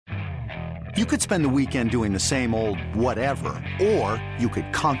You could spend the weekend doing the same old whatever, or you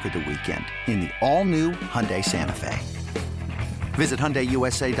could conquer the weekend in the all-new Hyundai Santa Fe. Visit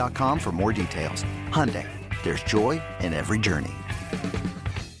HyundaiUSA.com for more details. Hyundai, there's joy in every journey.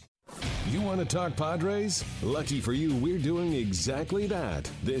 You want to talk Padres? Lucky for you, we're doing exactly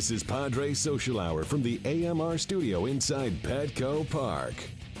that. This is Padres Social Hour from the AMR studio inside Petco Park.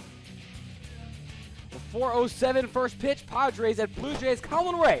 4:07 first pitch, Padres at Blue Jays.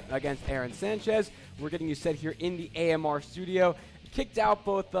 Colin Ray against Aaron Sanchez. We're getting you set here in the AMR studio. Kicked out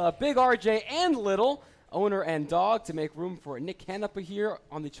both Big RJ and Little, owner and dog, to make room for Nick Canepa here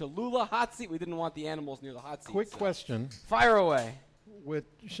on the Cholula hot seat. We didn't want the animals near the hot seat. Quick question. Fire away. With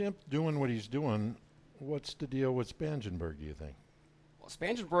Shimp doing what he's doing, what's the deal with Spangenberg, do you think? Well,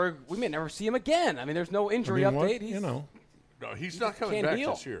 Spangenberg, we may never see him again. I mean, there's no injury update. No, he's not coming back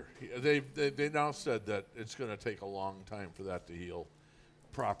this year. They now said that it's going to take a long time for that to heal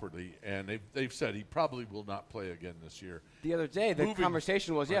properly, and they've said he probably will not play again this year. The other day, the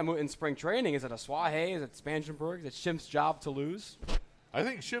conversation was, in spring training, is it Asuaje? Is it Spangenberg? Is it Shimp's job to lose? I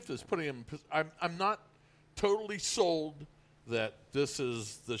think Schimpf is putting him – I'm not totally sold that this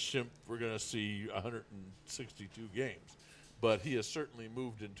is the Schimpf we're going to see 162 games, but he has certainly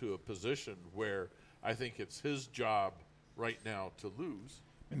moved into a position where I think it's his job – right now to lose.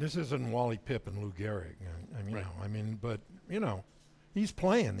 And this isn't Wally Pipp and Lou Gehrig. But he's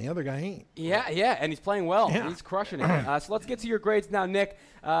playing. The other guy ain't. Yeah, and he's playing well. Yeah. He's crushing it. So let's get to your grades now, Nick.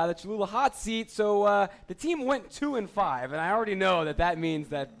 The Cholula hot seat. So the team went 2-5, and I already know that means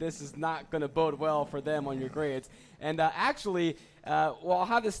that this is not going to bode well for them on your grades. And actually, I'll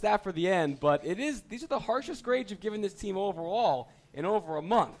have this stat for the end, but these are the harshest grades you've given this team overall in over a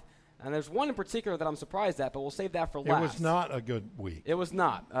month. And there's one in particular that I'm surprised at, but we'll save that for last. It was not a good week. It was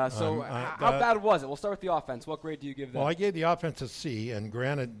not. How bad was it? We'll start with the offense. What grade do you give them? Well, I gave the offense a C, and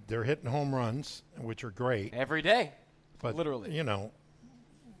granted, they're hitting home runs, which are great. Every day. But, literally.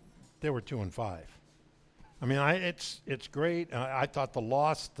 They were 2-5. I mean, it's great. I thought the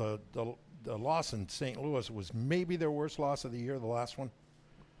loss in St. Louis was maybe their worst loss of the year, the last one.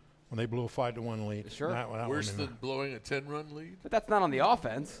 When they blew a 5-1 lead. Sure. That worse than blowing a 10-run lead? But that's not on the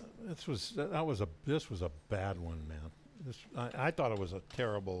offense. This was a bad one, man. I thought it was a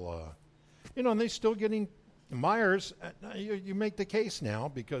terrible. And they're still getting Myers. You make the case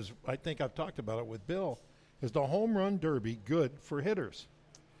now because I think I've talked about it with Bill. Is the home run derby good for hitters?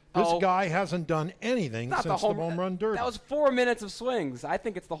 This guy hasn't done anything since the home run derby. That was 4 minutes of swings. I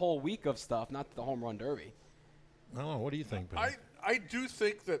think it's the whole week of stuff, not the home run derby. I don't know. What do you think, Bill? I do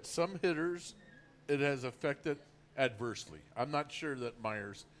think that some hitters it has affected adversely. I'm not sure that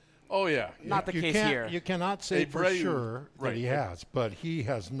Myers. Oh, yeah. Not the case here. You cannot say for sure that he has, but he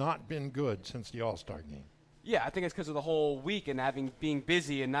has not been good since the All-Star game. Yeah, I think it's because of the whole week and being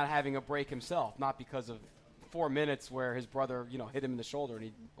busy and not having a break himself, not because of 4 minutes where his brother, hit him in the shoulder and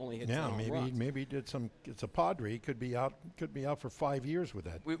he only hit maybe he did some. It's a Padre. He could be out for 5 years with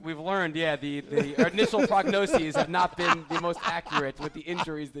that. We've learned, the initial prognoses have not been the most accurate with the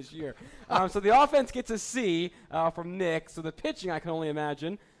injuries this year. So the offense gets a C from Nick. So the pitching, I can only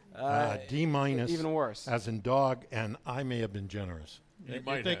imagine, D-, even worse. As in dog, and I may have been generous. You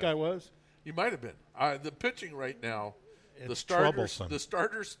think I was? You might have been. The pitching right now, it's troublesome. The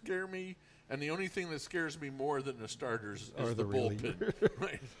starters scare me. And the only thing that scares me more than the starters is the bullpen.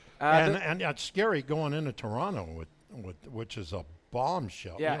 Right. And it's scary going into Toronto, which is a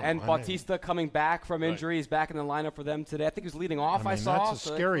bombshell. Yeah, and Bautista coming back from injury. He's back in the lineup for them today. I think he was leading off, I saw. That's a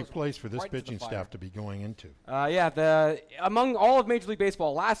scary place for this pitching staff to be going into. Among all of Major League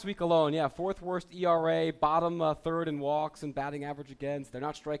Baseball, last week alone, fourth worst ERA, bottom third in walks and batting average against. They're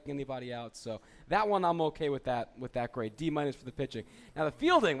not striking anybody out. So that one I'm okay with that grade. D- for the pitching. Now the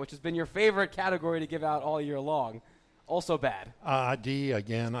fielding, which has been your favorite category to give out all year long, also bad. D,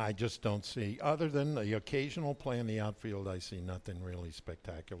 again, I just don't see. Other than the occasional play in the outfield, I see nothing really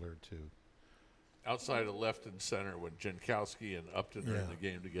spectacular to. Outside of left and center when Jankowski and Upton are in the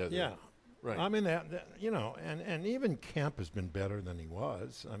game together. Yeah. Right. I mean, and even Kemp has been better than he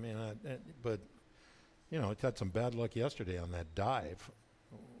was. I mean, but it's had some bad luck yesterday on that dive,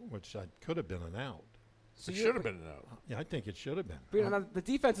 which could have been an out. So it should have been an out. Yeah, I think it should have been. But the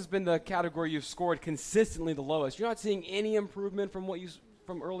defense has been the category you've scored consistently the lowest. You're not seeing any improvement from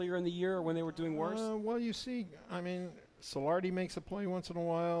from earlier in the year when they were doing worse? Well, you see, Solardi makes a play once in a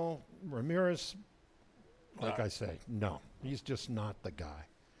while. Ramirez, I say, no, he's just not the guy.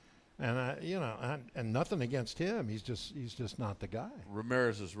 And and nothing against him. He's just not the guy.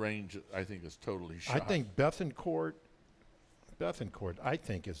 Ramirez's range, I think, is totally shot. I think Bethancourt, I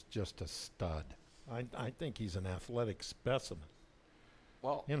think, is just a stud. I think he's an athletic specimen.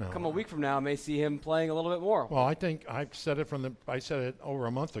 Well, you know, come a week from now, I may see him playing a little bit more. Well, I think I said it over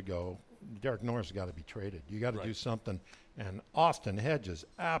a month ago. Derek Norris has got to be traded. You got to do something. And Austin Hedges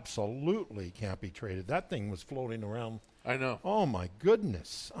absolutely can't be traded. That thing was floating around. I know. Oh, my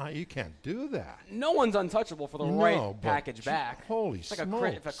goodness. You can't do that. No one's untouchable for the right package back. Holy it's smokes.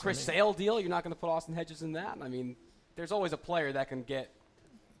 like if a Chris Sale deal, you're not going to put Austin Hedges in that. I mean, there's always a player that can get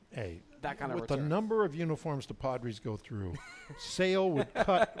that kind of with return. the number of uniforms the Padres go through, Sale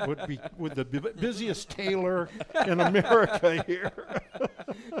would be with the busiest tailor in America here.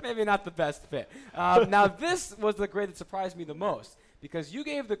 Maybe not the best fit. Now, this was the grade that surprised me the most because you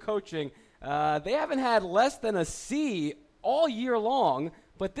gave the coaching. They haven't had less than a C all year long,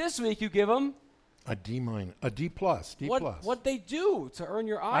 but this week you give them a D-, a D+. What they do to earn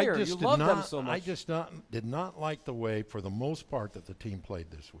your ire? You love them so much. I just did not like the way, for the most part, that the team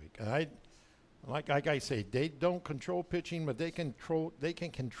played this week. And like I say, they don't control pitching, but they can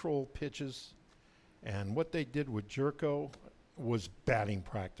control pitches. And what they did with Jerko was batting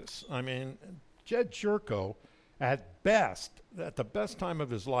practice. I mean, Jed Jerko, at the best time of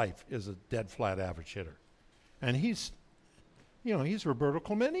his life, is a dead flat average hitter, and he's Roberto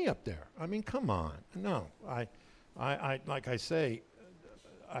Clemente up there. I mean, come on. No, I like I say,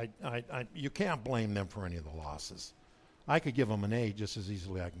 you can't blame them for any of the losses. I could give them an A just as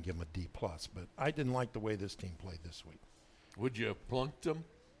easily I can give them a D+, but I didn't like the way this team played this week. Would you have plunked them?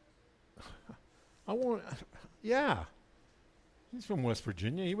 Yeah. He's from West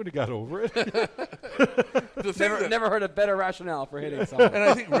Virginia. He would have got over it. Never heard a better rationale for hitting someone. And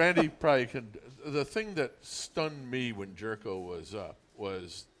I think Randy probably can. The thing that stunned me when Jerko was up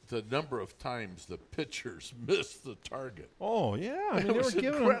was the number of times the pitchers missed the target. Oh, yeah. I mean, it they was were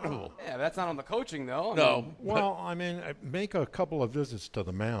giving incredible. Yeah, that's not on the coaching, though. No. Well, I mean, make a couple of visits to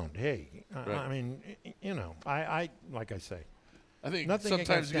the mound. Hey, Right. I mean, I like I say. I think Nothing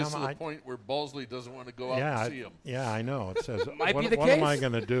sometimes it gets against to them. the point where Balsley doesn't want to go out and see him. Yeah, I know. It says, Might what, be the what case. am I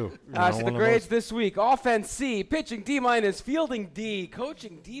going to do? So the grades this week: offense C, pitching D-, fielding D,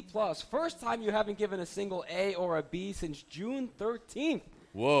 coaching D+. First time you haven't given a single A or a B since June 13th.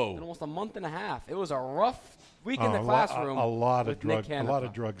 Whoa! In almost a month and a half. It was a rough week in the classroom. A lot with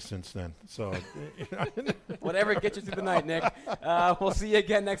of drugs since then. So whatever gets you through the night, Nick. We'll see you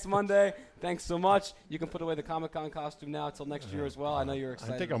again next Monday. Thanks so much. You can put away the Comic-Con costume now until next year as well. I know you're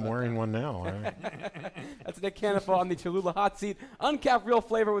excited. I think I'm wearing one now. That's Nick Canapa on the Cholula Hot Seat. Uncapped real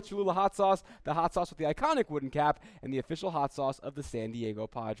flavor with Cholula hot sauce, the hot sauce with the iconic wooden cap, and the official hot sauce of the San Diego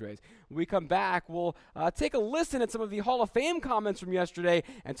Padres. When we come back, we'll take a listen at some of the Hall of Fame comments from yesterday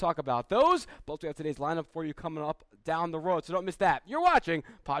and talk about those. But we have today's lineup for you coming up down the road, so don't miss that. You're watching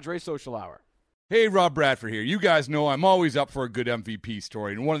Padres Social Hour. Hey, Rob Bradford here. You guys know I'm always up for a good MVP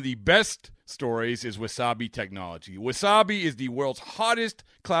story, and one of the best stories is Wasabi Technology. Wasabi is the world's hottest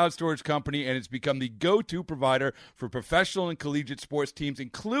cloud storage company, and it's become the go-to provider for professional and collegiate sports teams,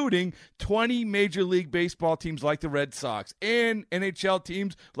 including 20 Major League Baseball teams like the Red Sox and NHL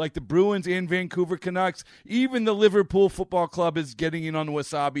teams like the Bruins and Vancouver Canucks. Even the Liverpool Football Club is getting in on the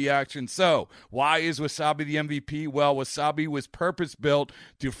Wasabi action. So, why is Wasabi the MVP? Well, Wasabi was purpose-built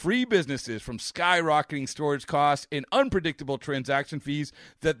to free businesses from skyrocketing storage costs and unpredictable transaction fees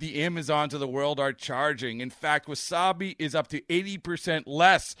that the Amazons of the world are charging. In fact, Wasabi is up to 80%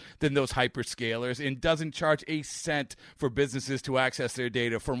 less than those hyperscalers and doesn't charge a cent for businesses to access their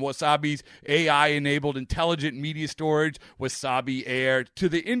data. From Wasabi's AI-enabled intelligent media storage, Wasabi Air, to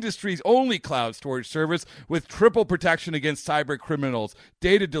the industry's only cloud storage service with triple protection against cyber criminals,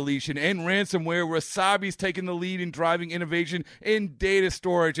 data deletion, and ransomware, Wasabi's taken the lead in driving innovation in data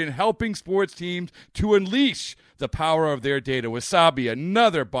storage and helping sports teams to unleash the power of their data. Wasabi,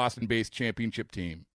 another Boston-based championship team.